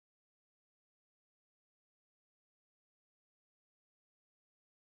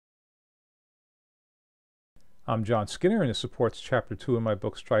I'm John Skinner, and this supports Chapter 2 in my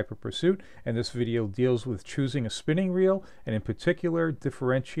book Striper Pursuit, and this video deals with choosing a spinning reel, and in particular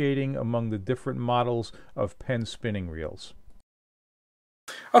differentiating among the different models of Penn spinning reels.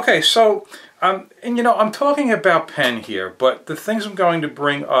 Okay, so, and I'm talking about Penn here, but the things I'm going to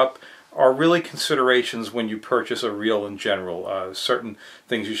bring up are really considerations when you purchase a reel in general, certain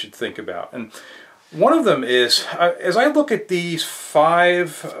things you should think about. And one of them is, as I look at these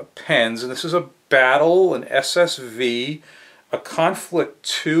 5 Penns, and this is a Battle, an SSV, a Conflict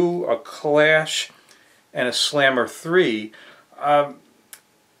 2, a Clash, and a Slammer 3, one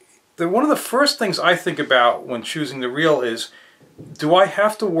of the first things I think about when choosing the reel is, do I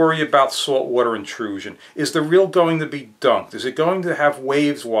have to worry about saltwater intrusion? Is the reel going to be dunked? Is it going to have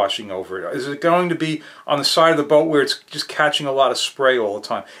waves washing over it? Is it going to be on the side of the boat where it's just catching a lot of spray all the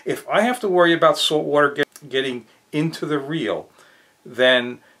time? If I have to worry about saltwater getting into the reel,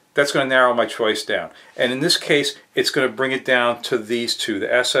 then that's going to narrow my choice down. And in this case, it's going to bring it down to these two, the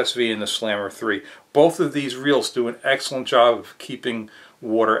SSV and the Slammer 3. Both of these reels do an excellent job of keeping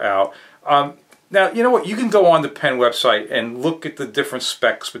water out. Now, you know what? You can go on the Penn website and look at the different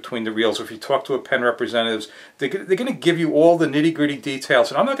specs between the reels. If you talk to a Penn representative, they're going to give you all the nitty-gritty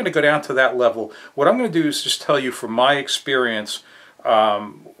details. And I'm not going to go down to that level. What I'm going to do is just tell you from my experience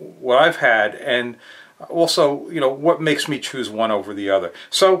what I've had, and also, what makes me choose one over the other.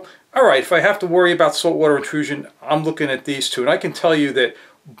 So, all right, if I have to worry about saltwater intrusion, I'm looking at these two. And I can tell you that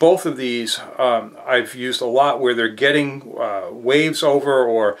both of these I've used a lot where they're getting waves over,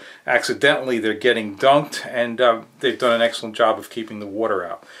 or accidentally they're getting dunked, and they've done an excellent job of keeping the water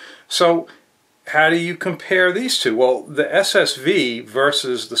out. So how do you compare these two? Well, the SSV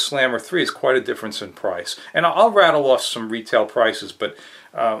versus the Slammer 3 is quite a difference in price. And I'll rattle off some retail prices, but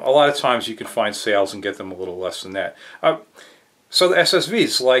a lot of times you can find sales and get them a little less than that. So the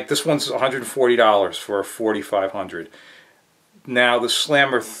SSVs, like this one's $140 for a 4500. Now the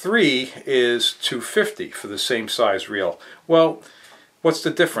Slammer 3 is $250 for the same size reel. Well, what's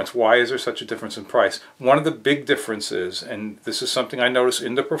the difference? Why is there such a difference in price? One of the big differences, and this is something I notice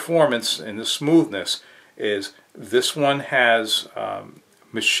in the performance, in the smoothness, is this one has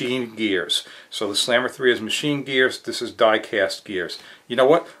machine gears. So the Slammer 3 has machine gears, this is die-cast gears. You know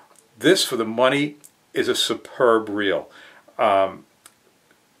what? This, for the money, is a superb reel. And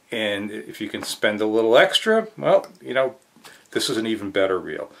if you can spend a little extra, well, this is an even better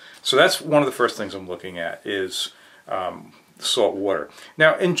reel. So that's one of the first things I'm looking at is salt water.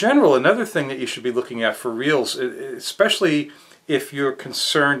 Now, in general, another thing that you should be looking at for reels, especially if you're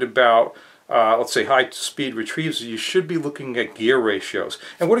concerned about, let's say, high-speed retrieves, you should be looking at gear ratios.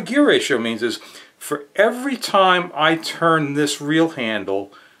 And what a gear ratio means is, for every time I turn this reel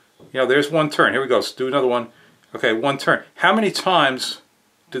handle, there's one turn. Here we go. Let's do another one. Okay, one turn. How many times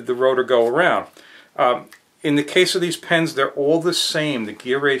did the rotor go around? In the case of these Penns, they're all the same. The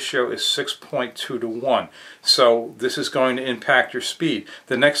gear ratio is 6.2 to 1. So this is going to impact your speed.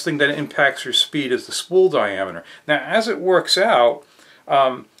 The next thing that impacts your speed is the spool diameter. Now, as it works out,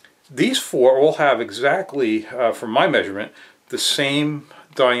 these 4 all have exactly, from my measurement, the same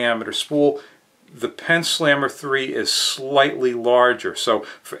diameter spool. The Penn Slammer 3 is slightly larger. So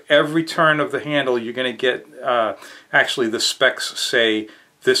for every turn of the handle, you're going to get, actually the specs say,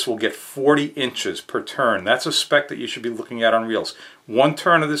 this will get 40 inches per turn. That's a spec that you should be looking at on reels. One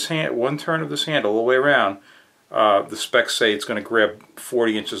turn of this handle all the way around, the specs say it's going to grab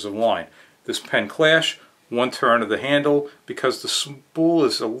 40 inches of line. This Penn Clash, one turn of the handle, because the spool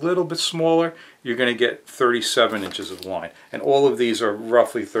is a little bit smaller, you're going to get 37 inches of line. And all of these are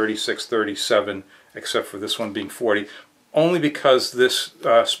roughly 36, 37, except for this one being 40, only because this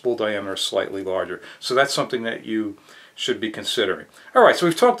spool diameter is slightly larger. So that's something that you should be considering. All right, so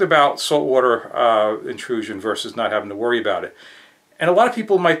we've talked about saltwater intrusion versus not having to worry about it. And a lot of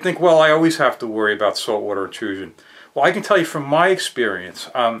people might think, well, I always have to worry about saltwater intrusion. Well, I can tell you from my experience,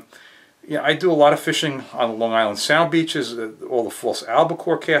 I do a lot of fishing on the Long Island Sound beaches, all the false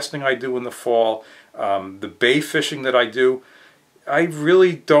albacore casting I do in the fall, the bay fishing that I do. I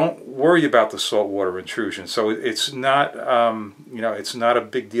really don't worry about the saltwater intrusion. So it's not, it's not a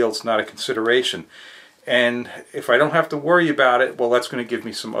big deal. It's not a consideration. And if I don't have to worry about it, well, that's going to give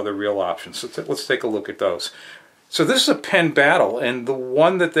me some other real options. So let's take a look at those. So this is a Penn Battle, and the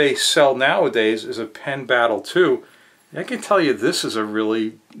one that they sell nowadays is a Penn Battle 2. I can tell you this is a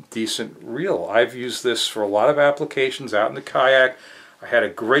really decent reel. I've used this for a lot of applications out in the kayak. I had a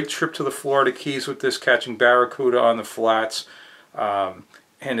great trip to the Florida Keys with this, catching barracuda on the flats. And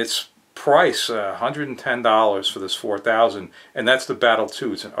it's price, $110 for this 4000, and that's the Battle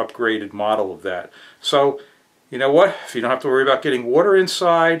 2. It's an upgraded model of that. So, you know what? If you don't have to worry about getting water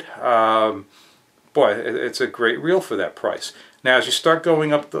inside, boy, it's a great reel for that price. Now as you start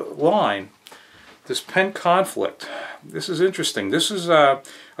going up the line, this Penn Conflict, this is interesting. This is a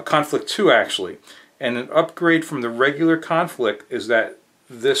Conflict 2 actually, and an upgrade from the regular Conflict is that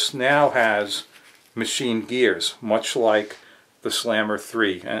this now has machined gears, much like the Slammer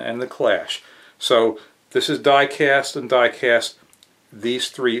 3 and the Clash. So this is die cast and die cast. These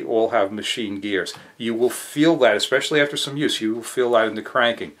three all have machined gears. You will feel that, especially after some use, you will feel that in the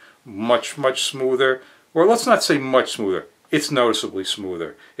cranking. Much smoother, or let's not say much smoother, it's noticeably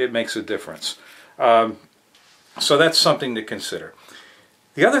smoother. It makes a difference. So that's something to consider.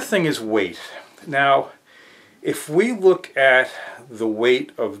 The other thing is weight. Now, if we look at the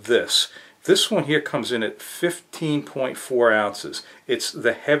weight of this one here comes in at 15.4 ounces. It's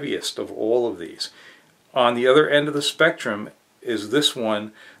the heaviest of all of these. On the other end of the spectrum is this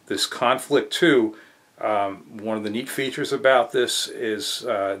one, this Conflict 2. One of the neat features about this is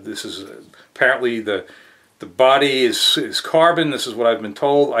apparently the body is carbon. This is what I've been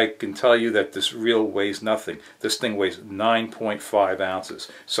told. I can tell you that this reel weighs nothing. This thing weighs 9.5 ounces.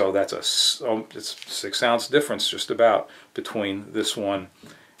 So that's it's a 6 ounce difference just about between this one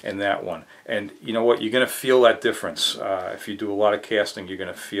and that one. And you know what? You're going to feel that difference. If you do a lot of casting, you're going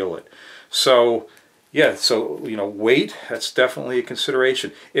to feel it. So yeah, so you know, weight, that's definitely a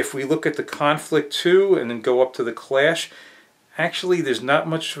consideration. If we look at the Conflict 2 and then go up to the Clash, actually there's not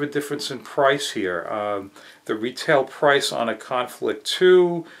much of a difference in price here. The retail price on a Conflict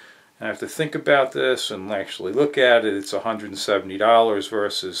 2, I have to think about this and actually look at it, it's $170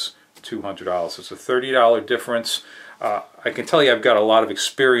 versus $200. It's a $30 difference. I can tell you I've got a lot of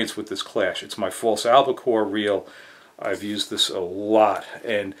experience with this Clash. It's my false albacore reel. I've used this a lot,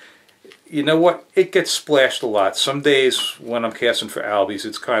 and you know what? It gets splashed a lot. Some days when I'm casting for albies,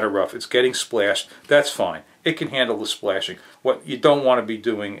 it's kind of rough. It's getting splashed. That's fine. It can handle the splashing. What you don't want to be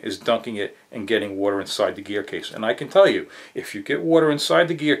doing is dunking it and getting water inside the gear case. And I can tell you, if you get water inside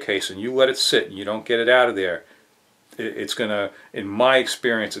the gear case and you let it sit and you don't get it out of there, it's going to, in my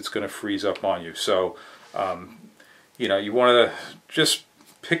experience, it's going to freeze up on you. So, you know, you want to just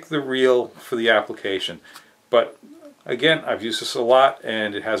pick the reel for the application. But again, I've used this a lot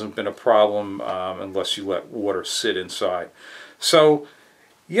and it hasn't been a problem unless you let water sit inside. So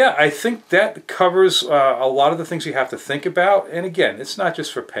yeah, I think that covers a lot of the things you have to think about. And again, it's not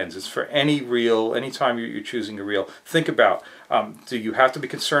just for Penns, it's for any reel. Anytime you're choosing a reel, think about, do you have to be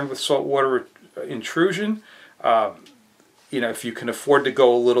concerned with saltwater intrusion? You know, if you can afford to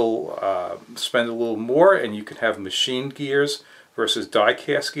go a little, spend a little more, and you can have machined gears versus die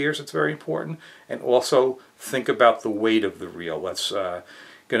cast gears, it's very important. And also think about the weight of the reel. That's going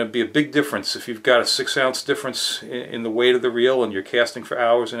to be a big difference. If you've got a 6 ounce difference in the weight of the reel and you're casting for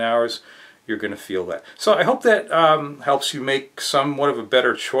hours and hours, you're going to feel that. So I hope that helps you make somewhat of a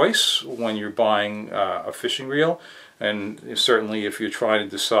better choice when you're buying a fishing reel, and certainly if you're trying to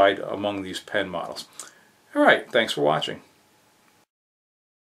decide among these Penn models. All right, thanks for watching.